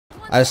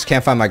I just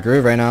can't find my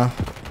groove right now.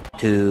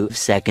 2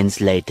 seconds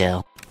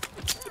later.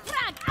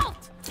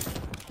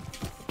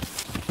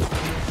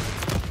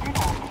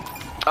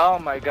 Oh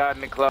my god,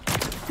 Nicola.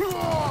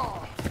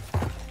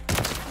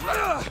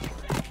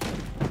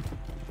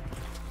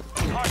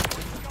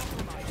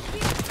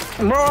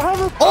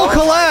 Oh,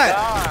 Colette!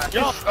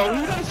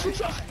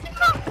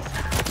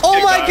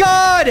 Oh my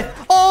god!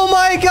 Oh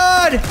my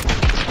god!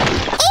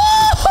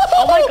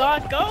 Oh my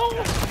god,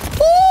 go!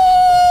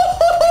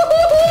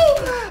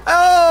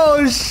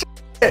 Oh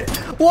shit!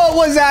 What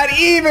was that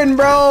even,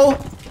 bro?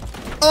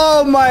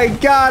 Oh my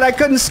god, I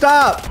couldn't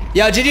stop.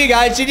 Yo, GG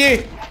guys,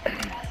 GG.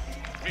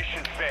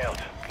 Mission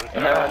failed.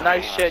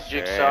 Nice shit,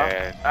 Jigsaw.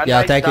 Yeah,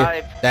 nice thank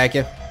dive. you. Thank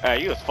you.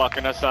 Hey, you was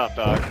fucking us up,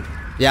 dog.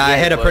 Yeah, I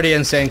hit a pretty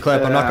insane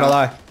clip, I'm not gonna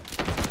lie.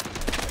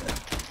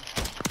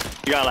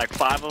 You got like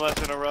 5 of us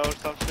in a row or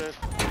some shit?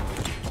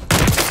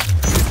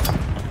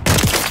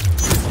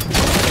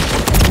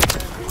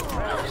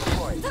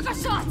 Took a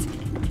shot.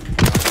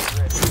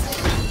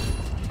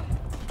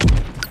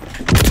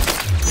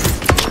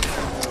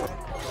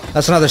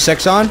 That's another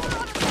 6 on.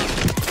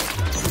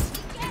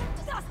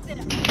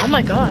 Oh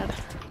my god.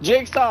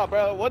 Jigsaw,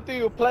 bro, what do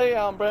you play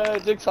on, bro?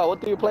 Jigsaw,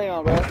 what do you play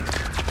on, bro?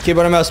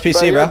 Keyboard and mouse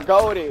PC, bro. You're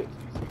goated.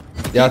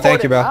 Yo,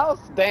 thank you, bro. Mouse?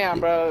 Damn,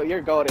 bro,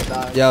 you're goated,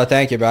 dog. Yo,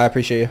 thank you, bro. I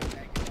appreciate you.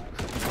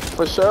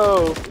 For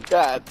sure.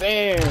 God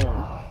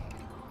damn.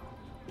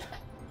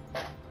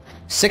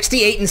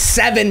 68 and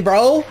 7,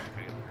 bro.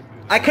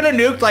 I could have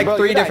nuked like bro,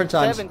 3 different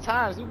times. 7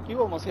 times.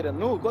 You almost hit a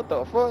nuke. What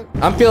the fuck?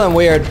 I'm feeling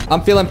weird.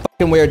 I'm feeling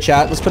fucking weird,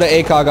 chat. Let's put an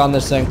ACOG on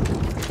this thing.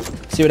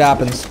 See what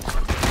happens.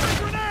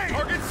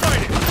 Target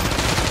sighted.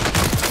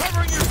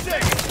 Covering your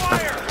six.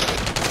 Fire.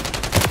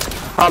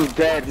 I'm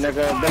dead,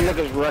 nigga. Them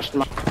niggas rushed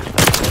my.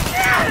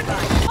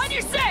 On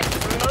your six.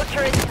 Remote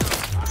turret.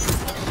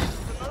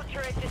 Remote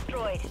turret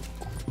destroyed.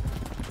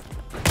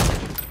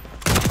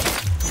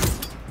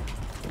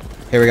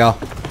 Here we go.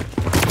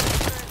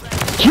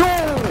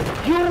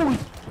 You.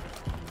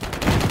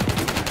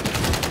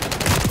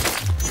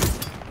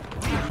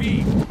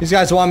 These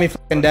guys want me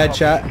fucking dead,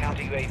 chat.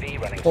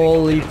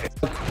 Holy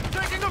fuck.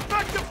 Taking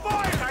effective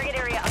fire. Target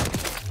area.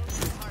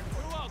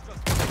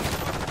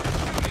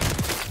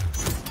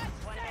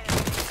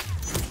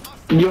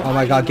 Oh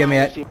my god, give me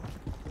it.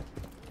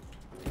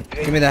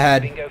 Give me the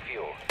head.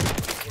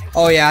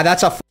 Oh yeah,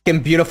 that's a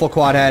fucking beautiful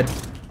quad head.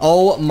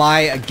 Oh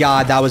my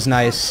god, that was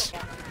nice.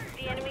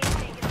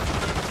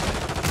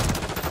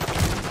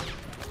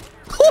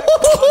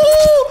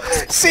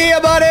 See ya,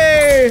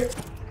 buddy!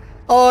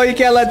 Oh, you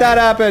can't let that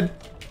happen.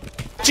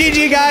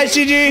 GG, guys,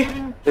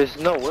 GG. There's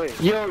no way.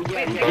 Yo,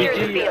 Mission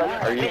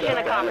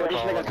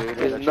accomplished.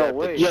 There's no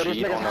way. Yo, this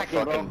nigga's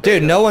hacking, bro.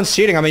 Dude, no one's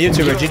cheating. I'm a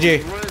YouTuber.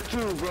 GG.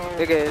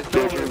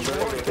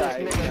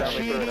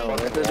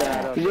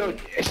 Yo,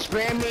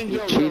 spamming,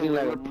 yo, Cheating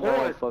like a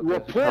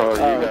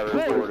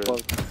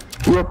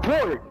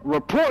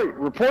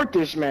report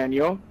this man,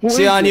 yo.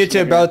 See you on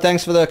YouTube, bro.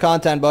 Thanks for the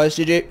content, boys.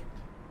 GG.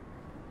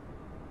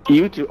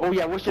 YouTube. Oh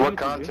yeah, what's your What YouTube?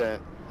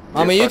 content?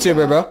 I'm a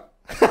YouTuber, bro.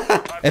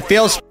 It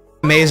feels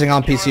amazing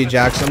on PC,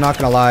 Jax. I'm not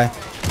gonna lie.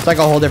 It's like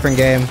a whole different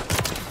game.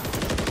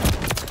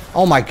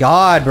 Oh my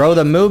god, bro.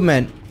 The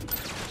movement.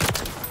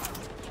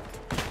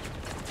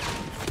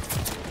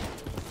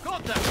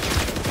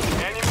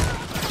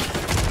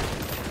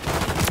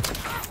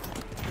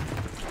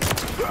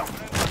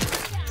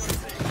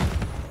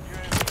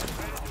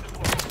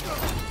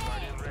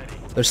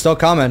 They're still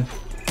coming.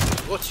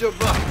 What's your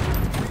buck?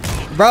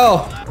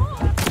 Bro.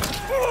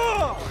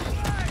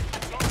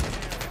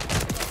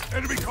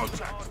 Enemy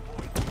contact.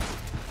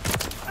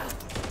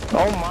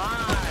 Oh my.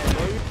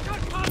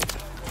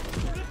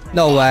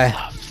 No way.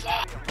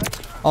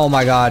 Oh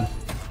my god.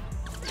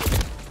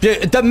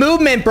 Dude, the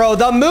movement, bro.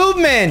 The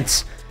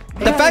movement.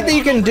 The fact that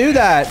you can do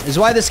that is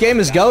why this game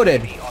is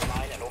goated.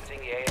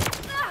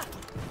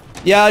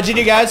 Yeah,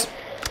 GG, guys.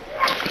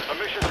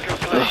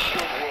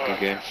 Good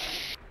game.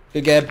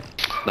 Good game.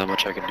 Not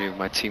much I can do.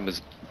 My team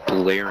was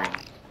blaring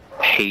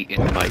hate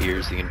into my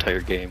ears the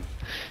entire game,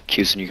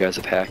 accusing you guys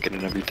of hacking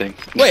and everything.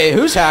 Wait,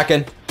 who's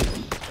hacking?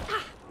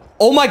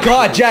 Oh my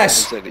god, I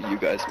Jess! said that you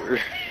guys were.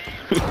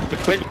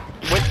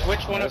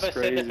 Which one of us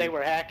said that they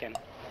were hacking?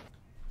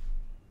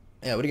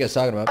 Yeah, what are you guys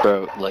talking about?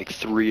 Bro, like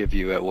 3 of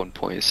you at one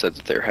point said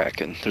that they're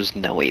hacking. There's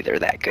no way they're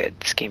that good.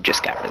 This game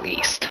just got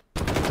released.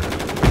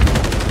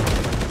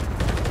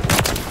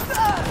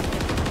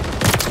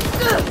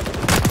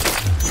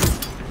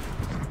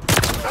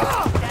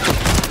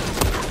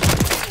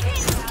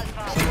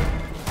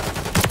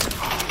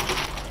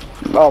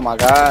 Oh my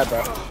god,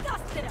 bro.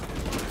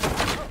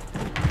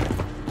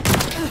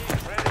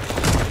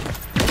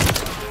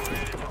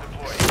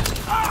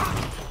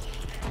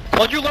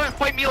 Why'd you learn to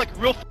fight me like a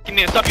real fucking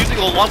man? Stop using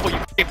a lump, you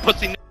fucking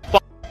pussy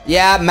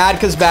Yeah, mad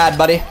cause bad,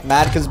 buddy.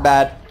 Mad cause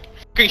bad.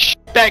 fucking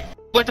shitbag.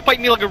 Learn to fight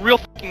me like a real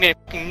fucking man,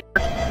 fucking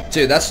nerd.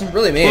 Dude, that's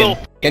really mean.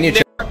 Can you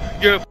chill?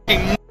 You're a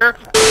fucking nerd.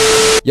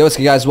 Yo, what's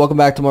good, guys? Welcome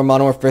back to more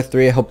Modern Warfare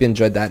 3. I hope you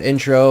enjoyed that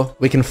intro.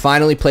 We can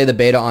finally play the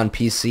beta on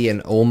PC,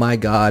 and oh my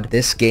god,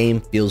 this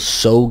game feels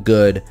so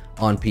good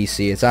on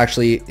PC. It's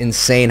actually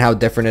insane how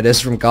different it is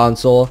from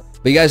console.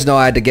 But you guys know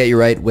I had to get you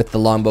right with the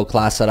longbow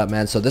class setup,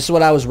 man. So this is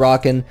what I was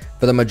rocking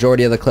for the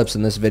majority of the clips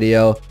in this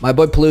video. My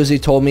boy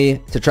Paloozy told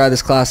me to try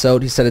this class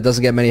out. He said it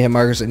doesn't get many hit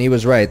markers, and he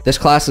was right. This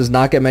class does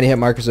not get many hit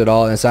markers at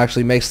all, and it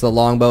actually makes the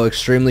longbow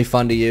extremely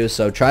fun to use.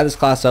 So try this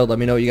class out. Let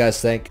me know what you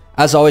guys think.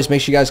 As always, make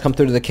sure you guys come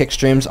through to the Kick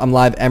streams. I'm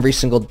live every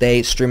single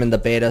day streaming the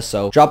beta,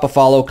 so drop a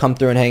follow, come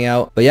through and hang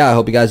out. But yeah, I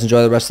hope you guys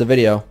enjoy the rest of the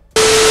video.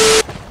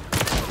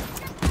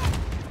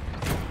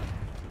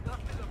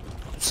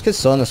 This kid's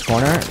still in this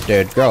corner?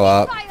 Dude, grow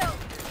up.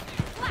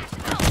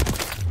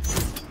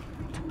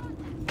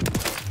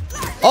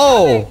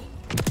 Oh!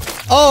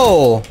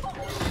 Oh!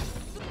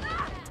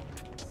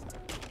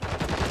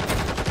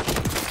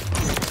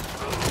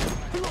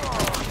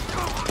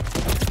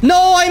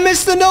 No, I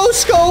missed the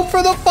no-scope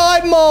for the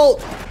 5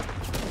 mult!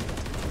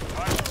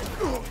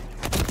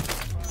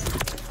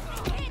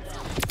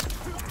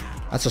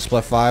 That's a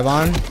split 5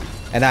 on.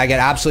 And I get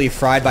absolutely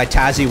fried by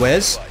Tazzy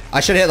Wiz. I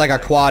should hit like a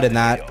quad in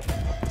that.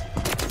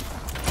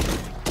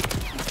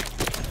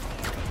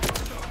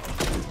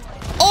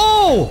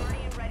 Oh!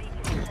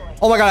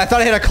 Oh my god, I thought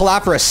I hit a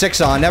collab for a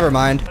 6 on. Never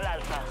mind.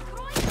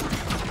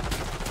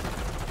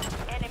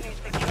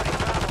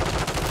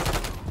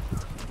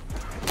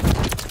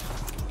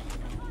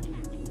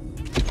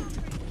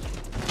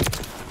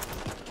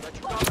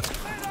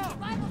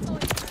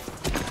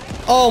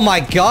 Oh my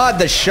god,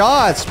 the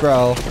shots,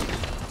 bro.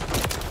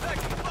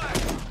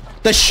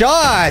 The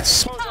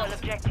shots!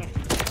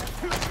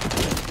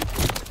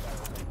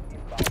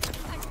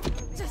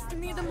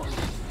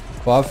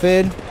 Quad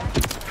feed.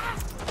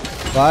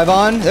 5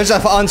 on. There's a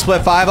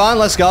unsplit 5 on.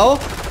 Let's go.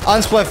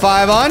 Unsplit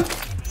 5 on.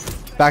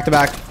 Back to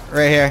back.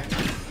 Right here.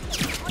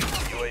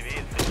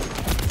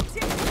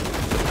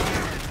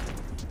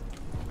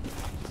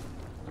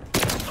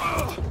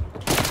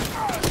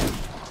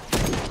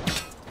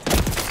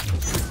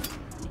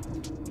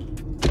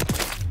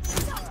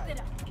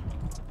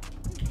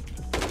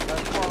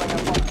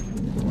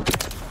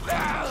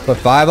 Put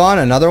 5 on.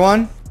 Another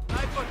one.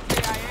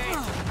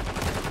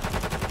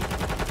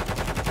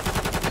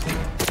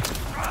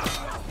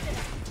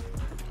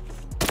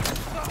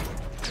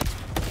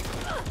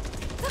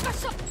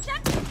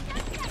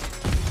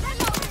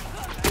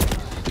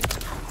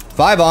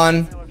 Five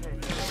on.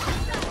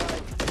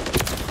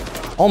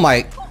 Oh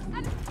my.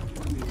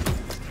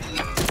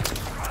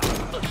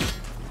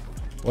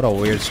 What a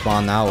weird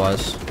spawn that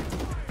was.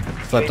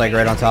 Flipped like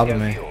right on top of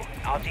me.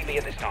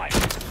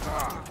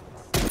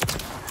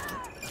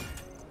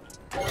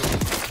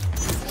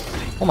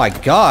 Oh my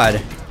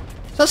god.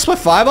 Is that split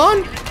 5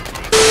 on?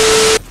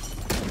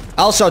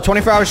 Also,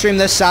 24-hour stream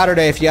this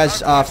Saturday if you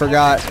guys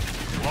forgot.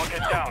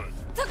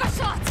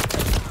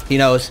 He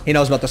knows. He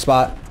knows about the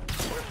spot.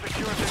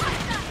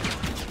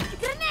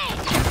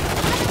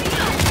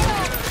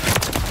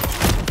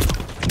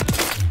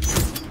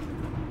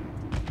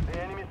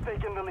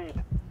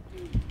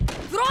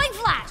 Throwing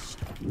flash.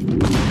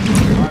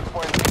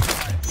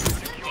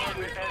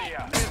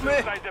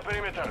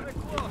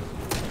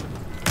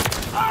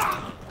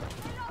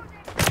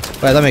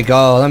 Wait, let me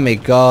go. Let me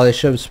go. They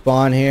should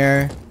spawn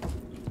here.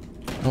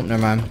 Oh,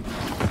 never mind.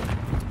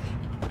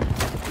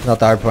 Not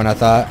the hard point, I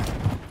thought.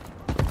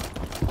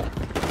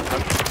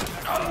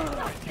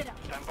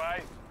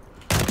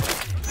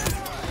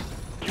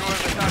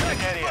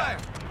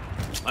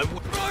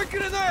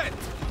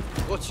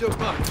 What's your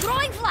back?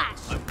 Throwing flash.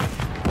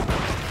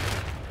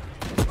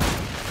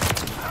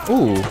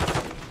 Ooh.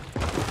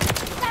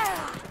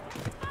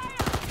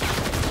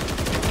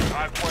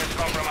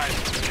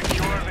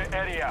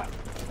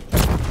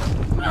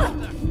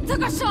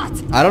 Took a shot.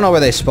 I don't know where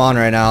they spawn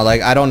right now.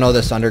 Like, I don't know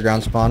this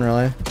underground spawn,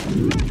 really.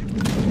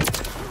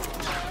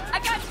 I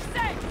got you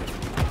safe.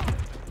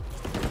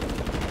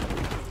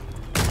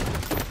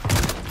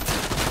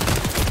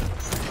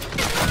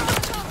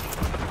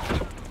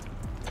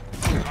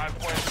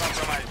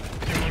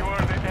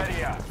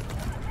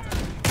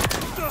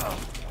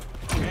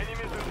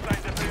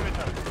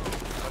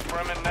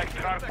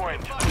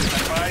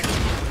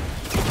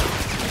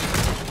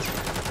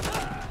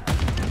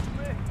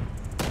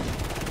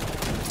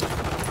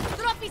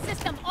 Trophy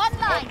system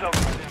online.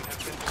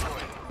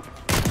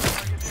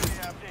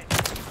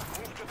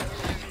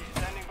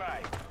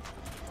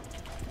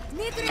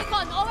 Need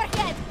recon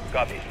overhead.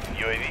 Copy.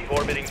 UAV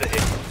orbiting the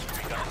hit.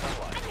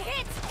 I'm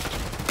hit.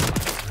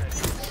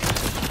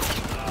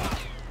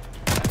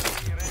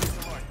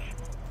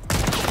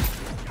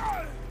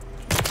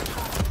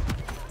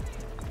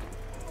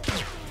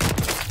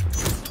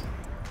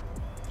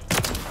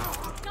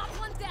 Got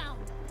one down.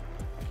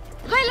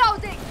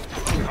 Reloading.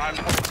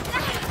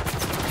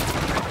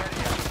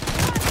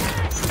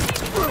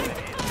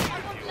 I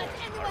won't let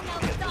anyone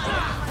else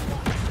die.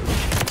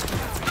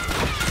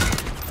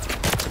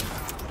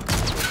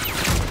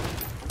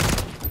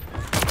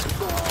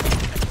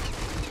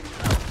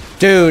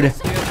 Dude.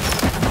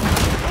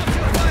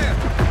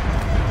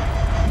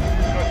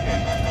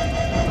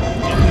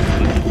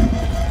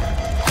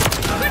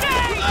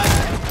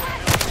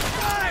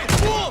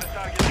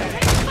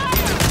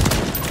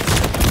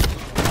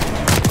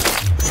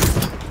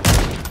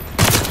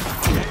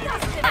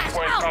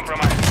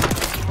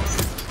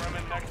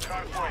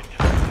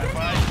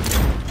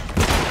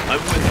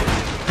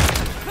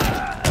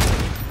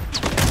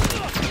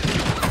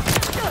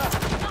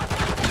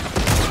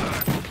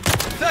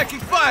 Taking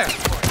fire!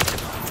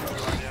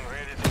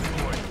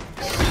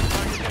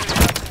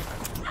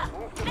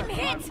 I'm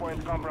hit!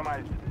 Requesting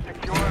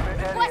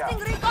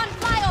recon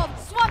flyover!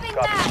 Swapping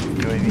back!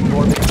 UAV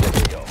orbiting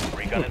the AO.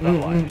 Recon is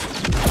online.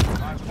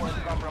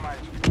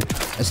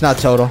 It's not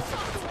total.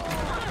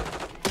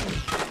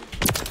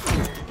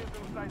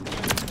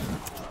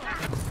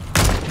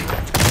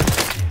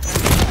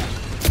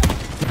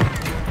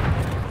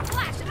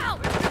 Flash out!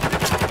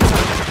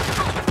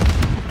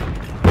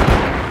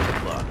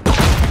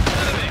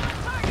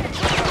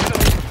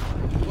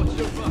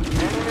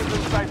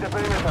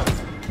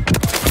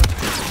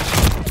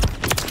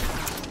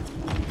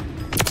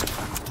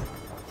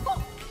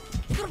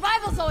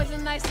 Survival's always a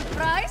nice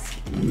surprise.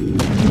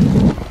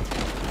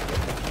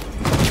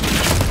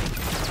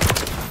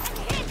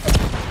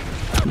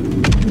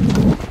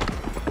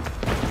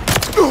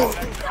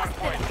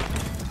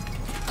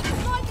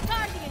 Destroy the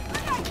Guardian!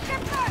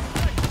 Get back!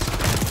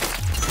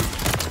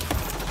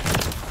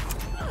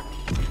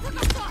 Took a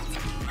shot!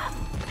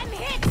 I'm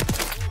hit!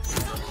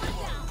 Someone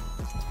down!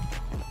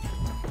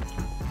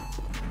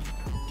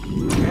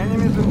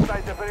 Enemies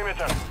inside the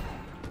perimeter.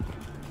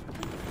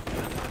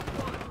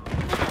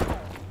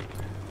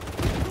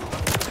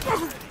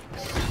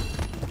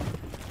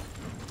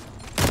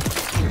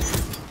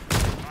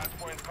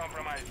 Hardpoint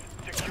compromised.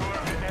 Secure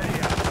the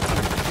area.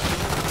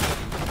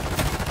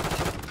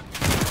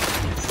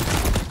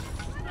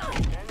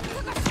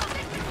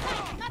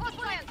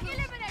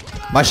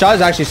 My shot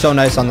is actually so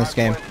nice on this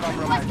game.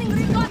 Requesting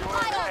recon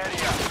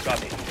flyover!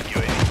 Copy.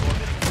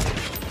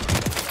 UAV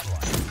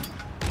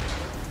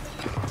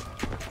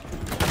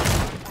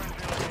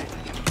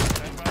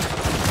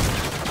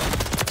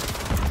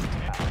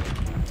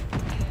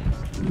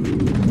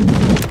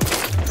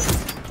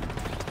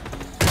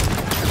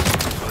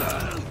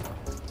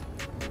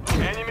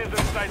enemies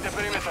inside the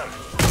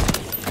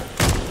perimeter.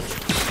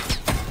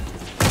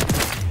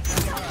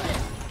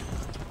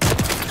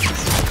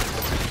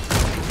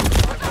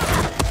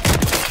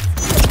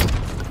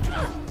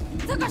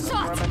 Took a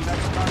shot!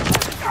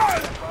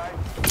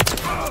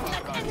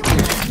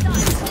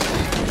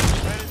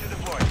 Ready to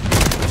deploy.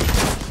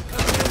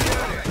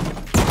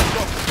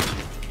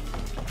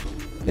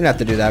 You didn't have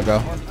to do that, bro.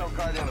 Hostile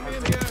Guardian I'm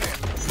hit!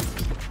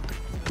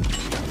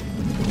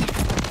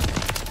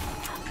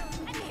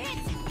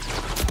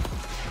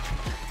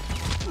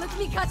 Let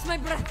me catch my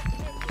breath.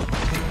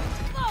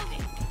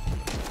 Loading!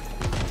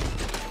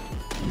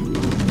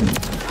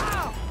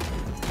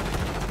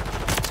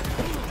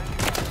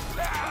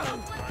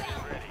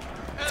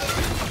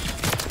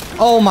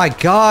 Oh my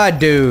god,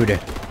 dude.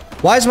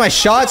 Why is my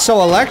shot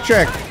so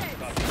electric?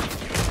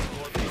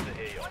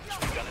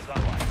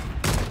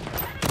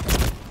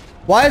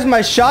 Why is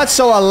my shot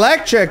so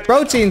electric?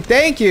 Protein,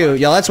 thank you.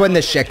 Yo, let's win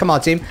this shit. Come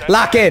on, team.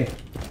 Lock in.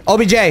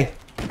 OBJ.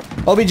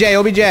 OBJ,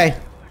 OBJ.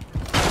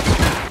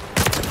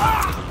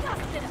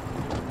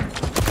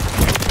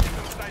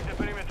 inside the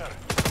perimeter.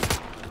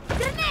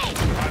 Grenade!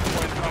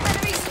 Hardpoint compromised.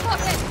 Enemy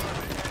spotted!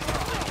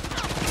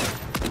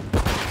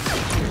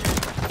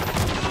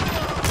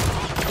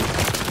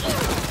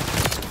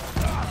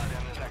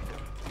 Guardian is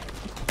active.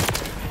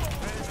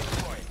 Ready to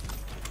deploy.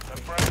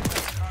 Surprise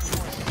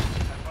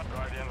hardpoint.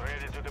 Guardian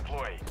ready to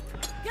deploy.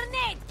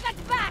 Grenade! Get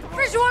back!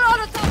 Visual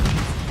auto.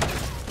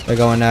 They're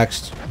going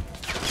next.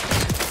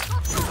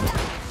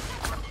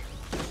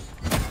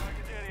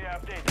 Target area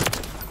updated.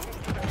 Move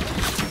to the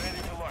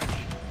ready to launch.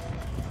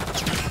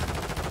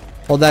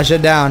 Hold that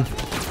shit down.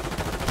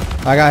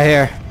 I got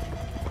here.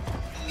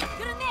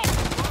 Grenade!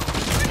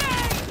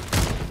 Grenade!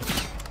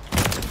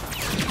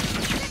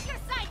 Check your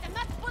sight, I'm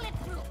not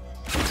bulletproof.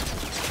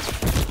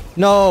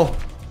 No.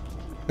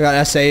 We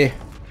got SAE.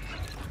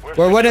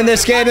 We're winning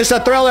this game. It's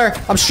a thriller.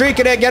 I'm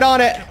streaking it. Get on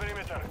it.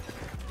 Perimeter.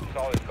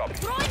 Solid copy.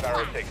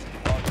 Barrel 6.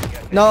 Launching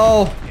at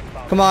No.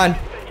 Come on.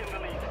 taking the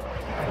lead.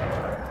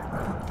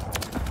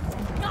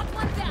 Got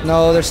one down.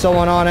 No, there's still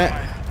one on it.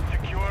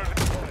 Secure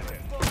the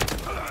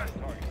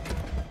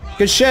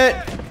Good shit.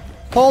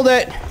 Hold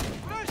it.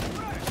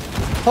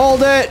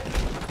 Hold it.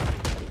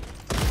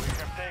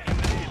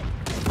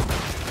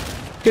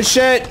 Good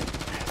shit.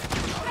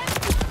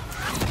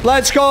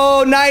 Let's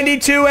go.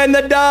 92 and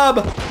the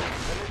dub.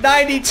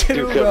 92,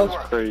 Dude, that bro. was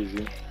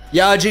crazy.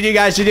 Yo, GG,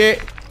 guys.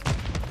 GG.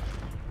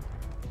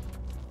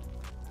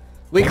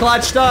 We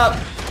clutched up.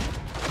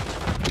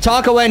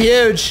 Tonka went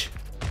huge.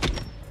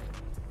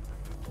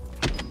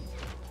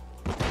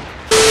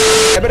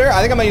 Inhibitor?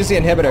 I think I'm gonna use the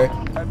inhibitor.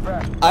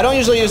 I don't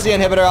usually use the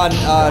inhibitor on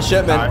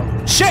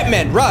shipment.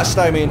 Shipment! Rust,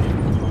 I mean.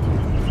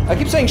 I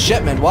keep saying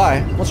shipment. Why?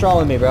 What's wrong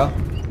with me, bro?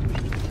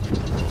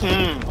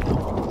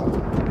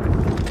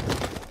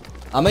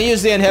 I'm gonna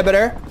use the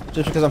inhibitor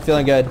just because I'm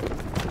feeling good.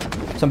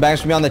 Some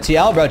bangs for me on the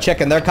TL, bro.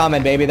 Chicken, they're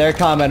coming, baby. They're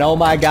coming. Oh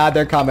my god,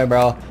 they're coming,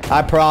 bro.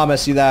 I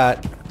promise you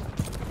that.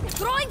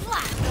 Throwing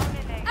flash!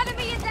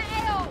 Enemy in the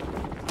AO!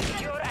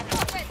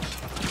 Spotted!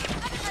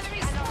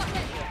 Enemy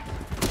spotted!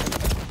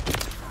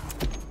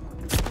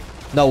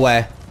 No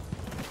way.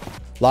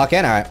 Lock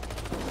in? Alright.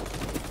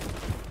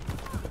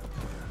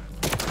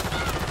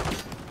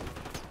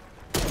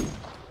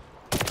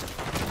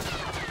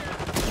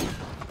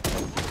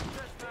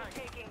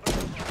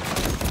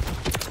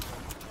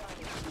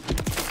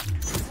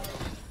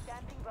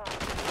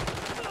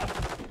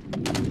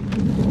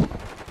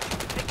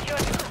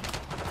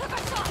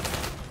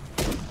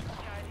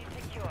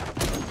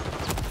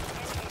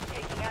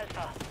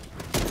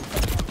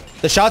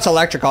 The shot's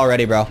electric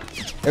already, bro.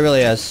 It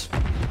really is.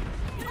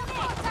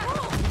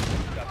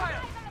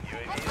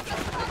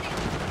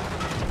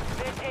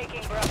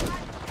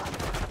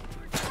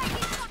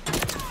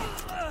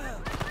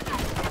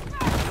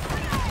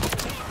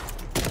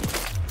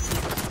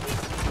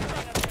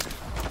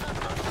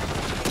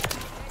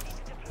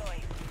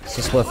 It's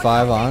a split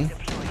 5 on.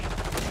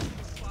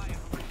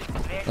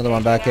 Another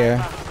one back here.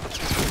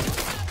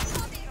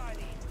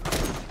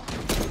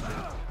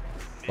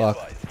 Fuck.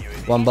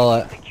 One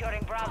bullet.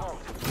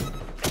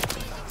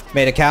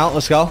 Made a count.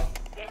 Let's go.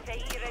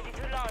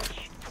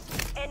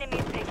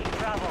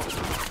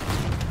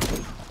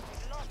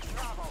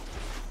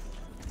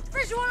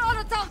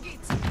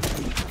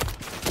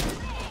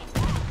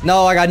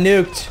 No, I got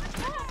nuked.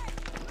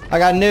 I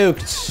got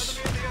nuked.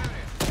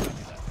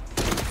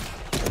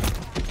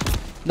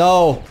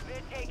 No.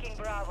 Taking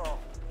Bravo.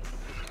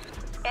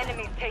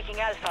 Enemies taking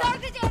Alpha.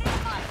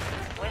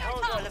 We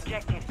hold all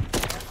objectives.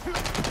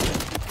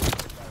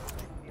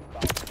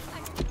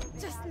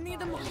 Just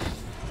need a moment.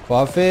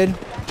 Quad feed.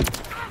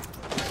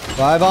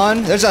 5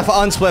 on. There's a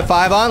unsplit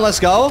 5 on. Let's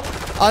go.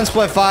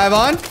 Unsplit 5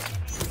 on.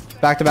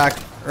 Back to back.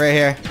 Right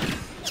here.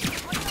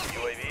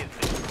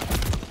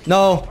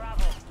 No.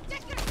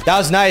 That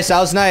was nice.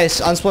 That was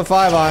nice. Unsplit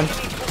 5 on.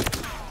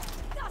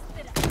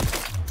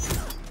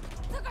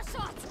 Took a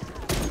shot.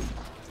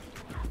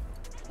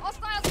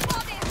 Hostile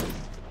spotted.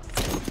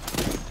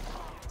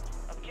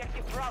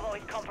 Objective Bravo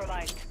is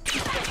compromised.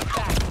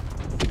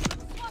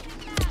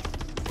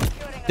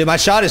 Dude, my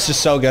shot is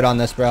just so good on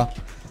this, bro.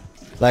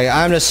 Like,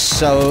 I'm just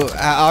so...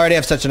 I already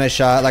have such a nice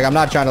shot. Like, I'm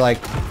not trying to, like,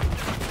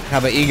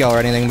 have an ego or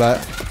anything, but...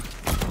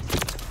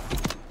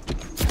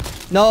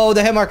 No,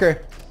 the hit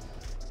marker.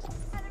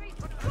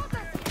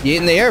 Yeet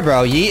in the ear,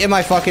 bro. Yeet in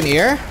my fucking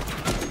ear.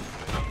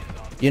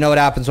 You know what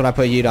happens when I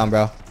put yeet on,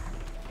 bro.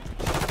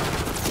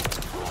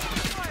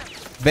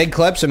 Big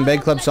clips and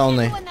big clips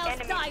only.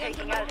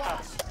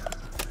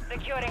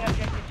 Securing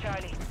objective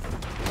Charlie.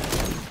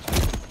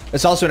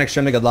 It's also an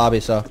extremely good lobby,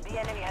 so... The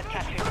enemy has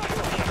captured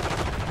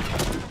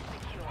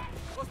two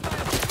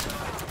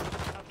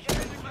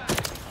objectives.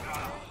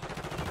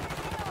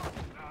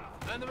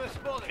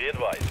 Be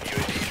advised,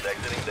 UAV is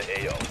exiting the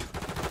AO.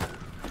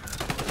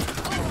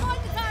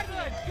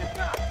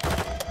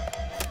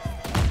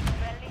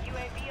 Friendly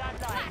UAV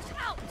online.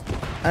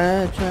 I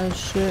try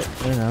shit,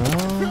 you know.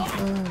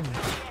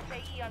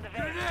 SAE on the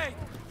very.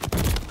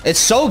 It's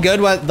so good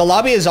when... The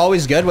lobby is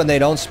always good when they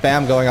don't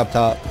spam going up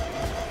top.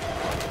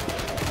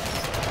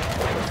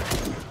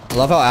 I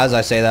love how as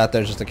I say that,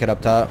 there's just a kid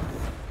up top.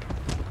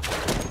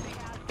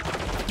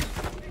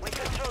 We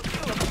control two.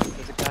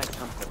 There's a guy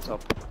coming up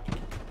top.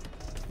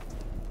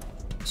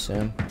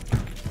 Soon.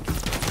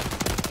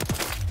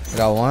 I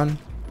got one.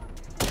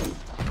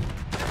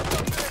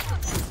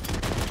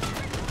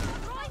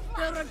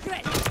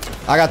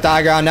 I got the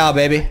high ground now,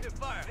 baby.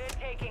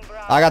 Taking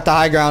Bravo. I got the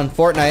high ground.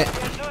 Fortnite.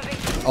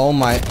 Oh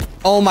my.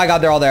 Oh my god,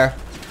 they're all there.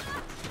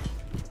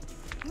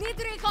 Need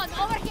recon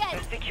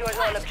overhead. Secure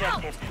all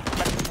objectives.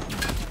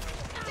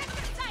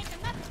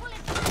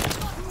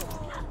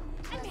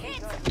 I'm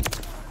hit.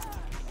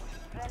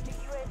 Friendly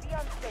UAV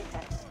on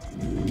station.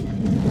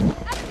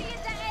 Enemy in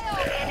the AO.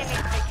 Enemy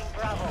taking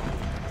Bravo.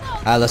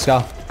 Alright, let's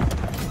go.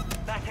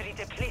 Battery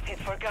depleted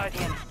for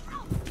Guardian.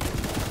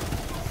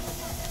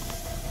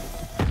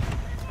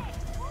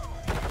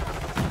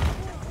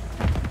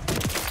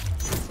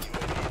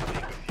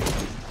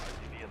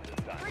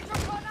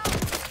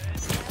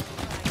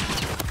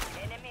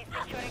 Enemy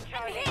securing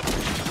Charlie.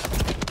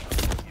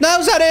 That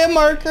was that hit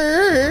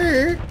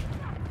marker.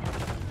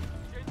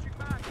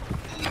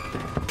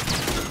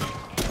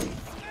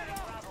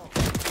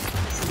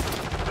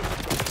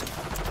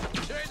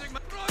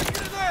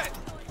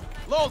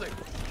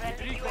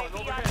 Friendly UAV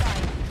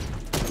online.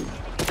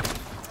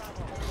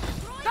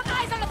 Got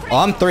eyes on the Oh,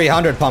 I'm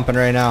 300 pumping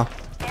right now.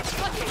 Enemy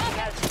taking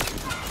Alpha.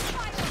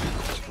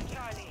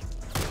 Charlie.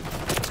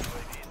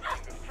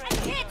 I'm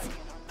hit.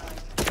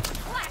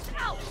 Flash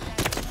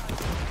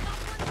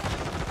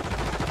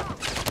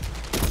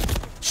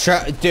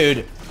out.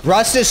 Dude,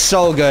 Rust is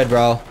so good,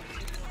 bro.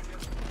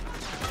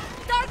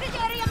 Target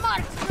area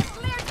marked. We're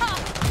clear top.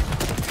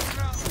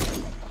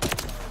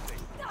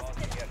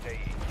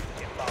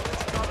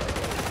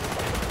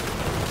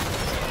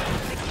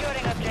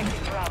 Securing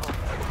objective Bravo.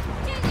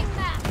 Changing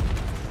map.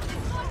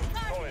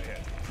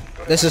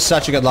 This is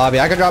such a good lobby.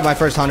 I could drop my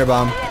first 100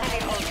 bomb. Enemy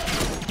holding.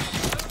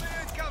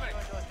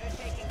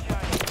 Taking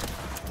Charlie.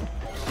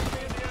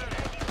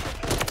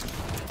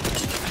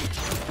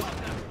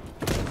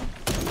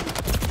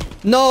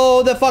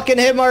 No, the fucking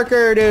hit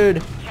marker,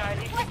 dude.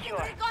 Charlie secure.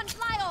 Recon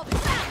flyover.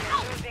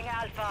 Losing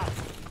Alpha.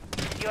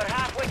 You're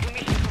halfway to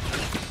mission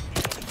complete.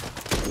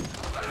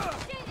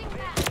 Changing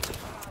map.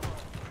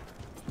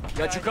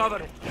 Got you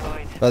covered.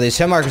 Destroyed. Bro, these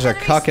hit markers are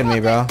cucking me,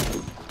 bro.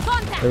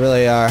 Contact. They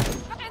really are.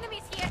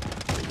 Enemies here.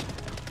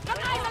 Got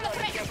eyes on the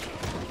threat.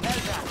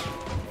 Delta.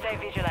 Stay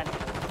vigilant.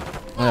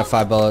 I have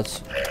 5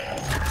 bullets.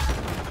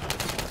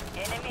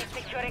 Enemy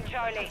securing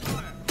Charlie.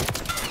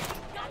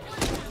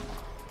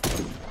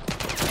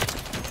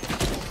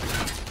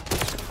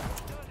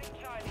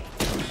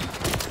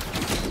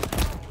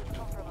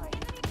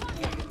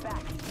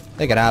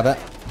 They can have it.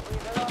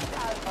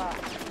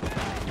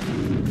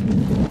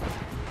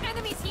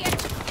 Enemies here.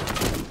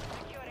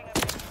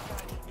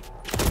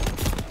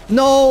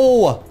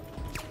 No!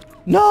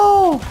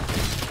 No!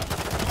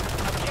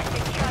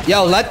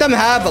 Yo, let them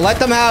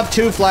have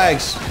 2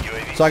 flags.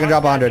 So I can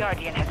drop 100.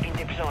 Guardian has been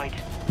deployed.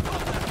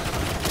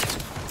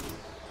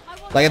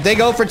 Like, if they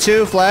go for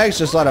 2 flags,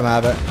 just let them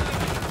have it.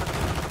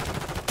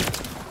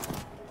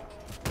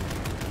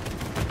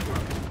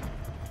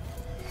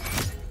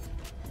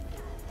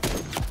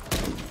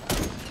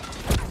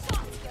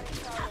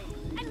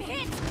 I'm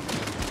hit.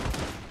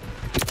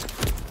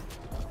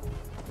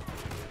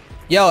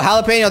 Yo,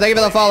 Jalapeno, thank you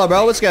for the follow,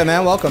 bro. What's good,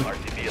 man? Welcome. We're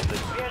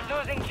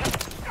losing we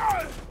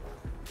secured.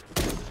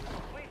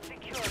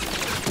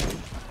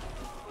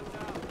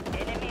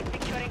 Enemy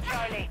securing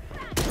Charlie.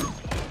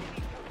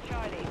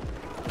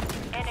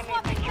 Enemy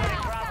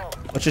securing Bravo.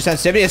 What's your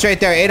sensitivity? It's right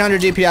there.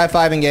 800 DPI,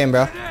 5 in game,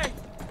 bro.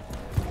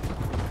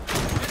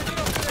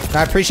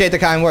 I appreciate the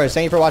kind words.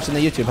 Thank you for watching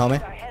the YouTube,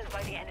 homie. Are held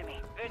by the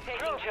enemy. We're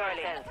taking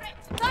Charlie.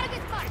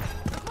 Target marked.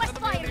 Request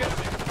fire.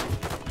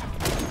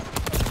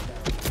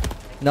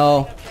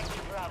 No.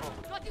 Bravo.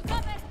 Got you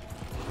covered.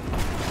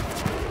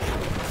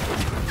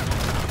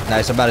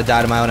 Nice, I'm about to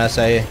die to my own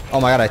SAE. Oh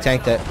my god, I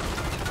tanked it. Got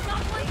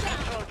one down.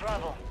 Control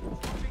Bravo.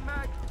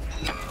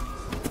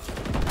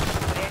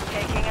 They're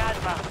taking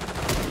Alpha.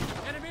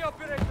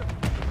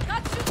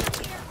 Got shooters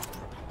here.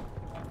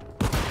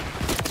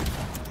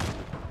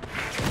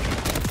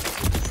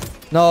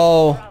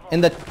 No,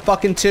 in the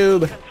fucking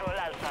tube. Control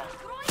Alpha.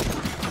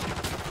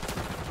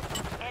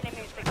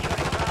 Enemy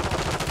securing Bravo.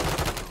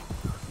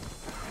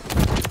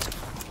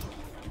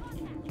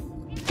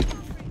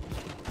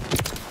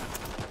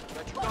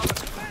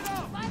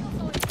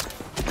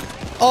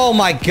 Oh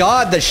my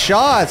god, the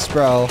shots,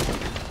 bro.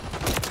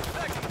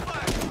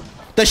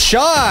 The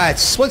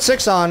shots. Split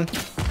 6 on.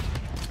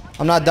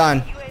 I'm not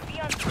done.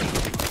 UAV on 3.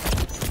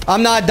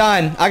 I'm not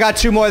done. I got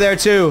 2 more there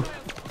too.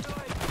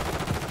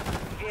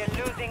 We're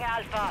losing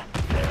Alpha.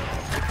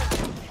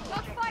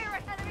 Got fire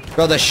at enemy.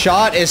 Bro, the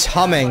shot is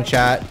humming,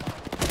 chat.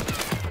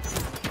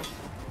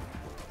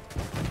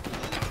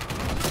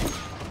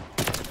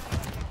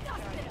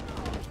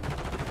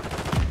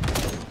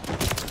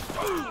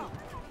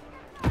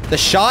 The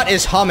shot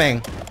is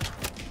humming.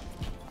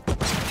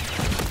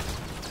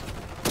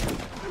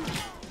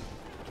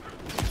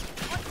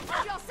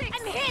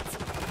 I'm hit.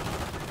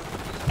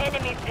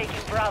 Enemies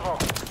taking Bravo.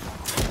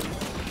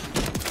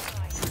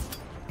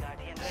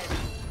 Guardian ready.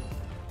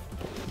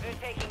 We're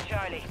taking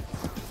Charlie.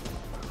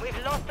 We've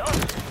lost all.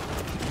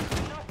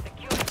 Not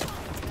secure.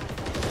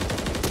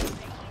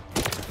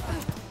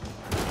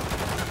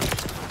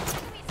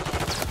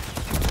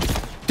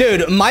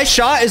 Dude, my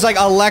shot is like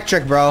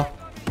electric, bro.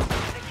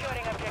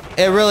 Securing objective.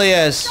 It really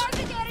is.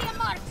 Target area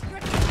marked.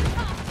 Request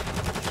fire.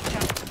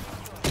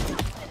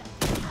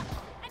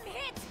 I'm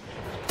hit.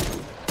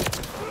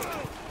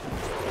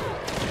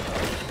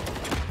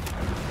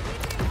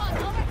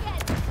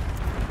 Overhead.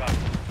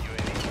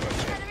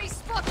 Enemy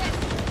spotted.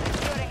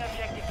 Securing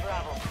objective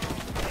Bravo.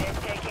 We're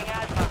taking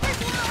Alpha.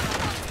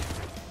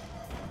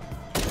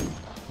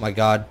 My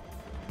god.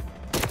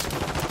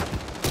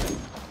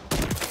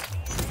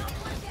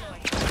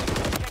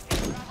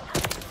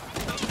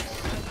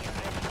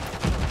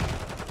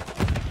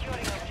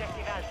 Securing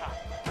objective Alpha.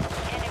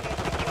 Enemy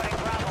securing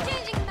Bravo.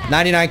 Changing map.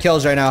 99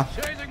 kills right now.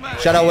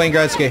 Shout out Wayne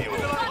Gretzky.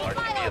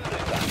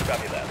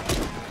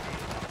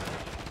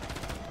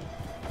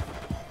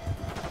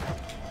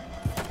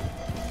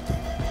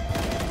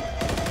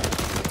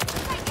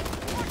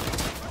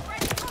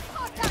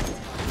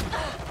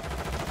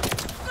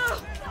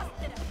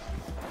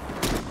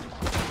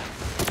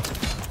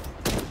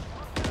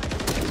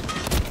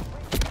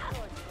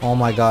 Oh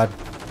my god.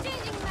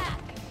 Changing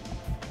map.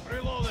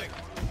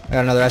 I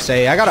got another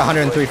SAE. I got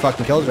 103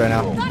 fucking kills right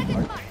now. Target marked.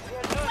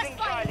 We're losing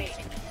Charlie.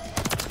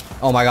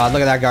 Oh my god,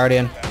 look at that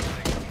Guardian.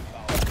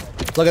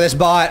 Look at this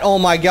bot. Oh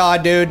my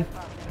god, dude.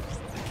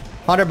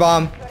 100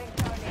 bomb.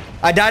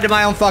 I died to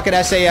my own fucking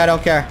SAE. I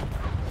don't care.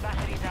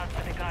 Batteries out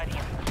for the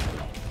Guardian.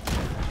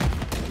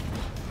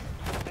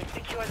 We've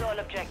secured all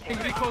objectives.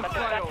 But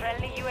there's a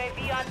friendly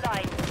UAV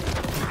online.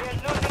 We're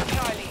losing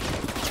Charlie.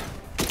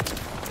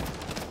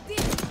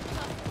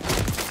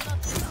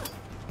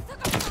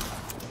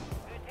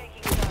 We're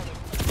taking Charlie.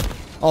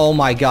 Oh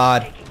my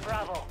god. Taking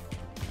Bravo.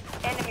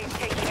 Enemies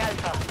taking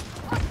Alpha.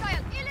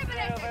 Hostile They're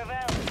eliminated.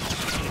 overwhelmed.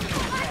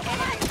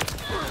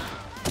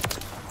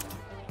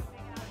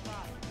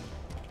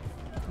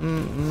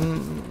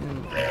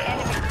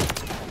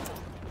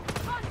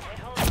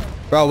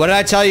 Bro, what did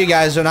I tell you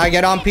guys? When I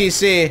get on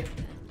PC,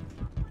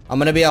 I'm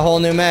gonna be a whole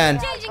new man.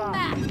 Changing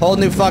map. Whole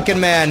new fucking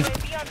man.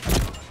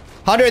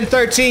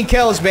 113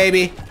 kills,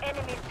 baby.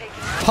 Enemies taking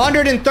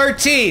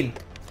 113.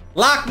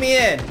 Lock me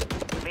in.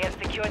 We have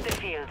secured the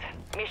field.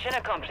 Mission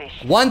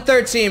accomplished.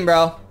 113,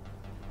 bro.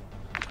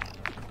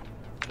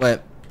 Wait.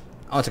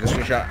 I want to take a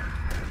screenshot.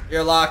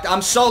 You're locked.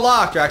 I'm so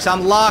locked, Rex.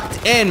 I'm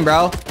locked in,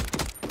 bro.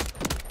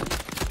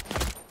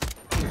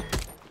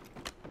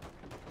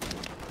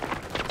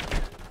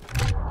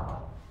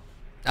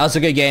 That was a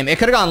good game. It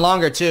could have gone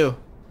longer too.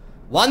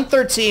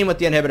 113 with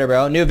the inhibitor,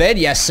 bro. New vid?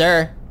 Yes,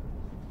 sir.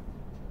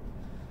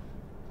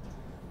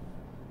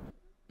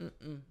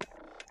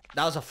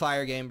 That was a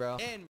fire game, bro.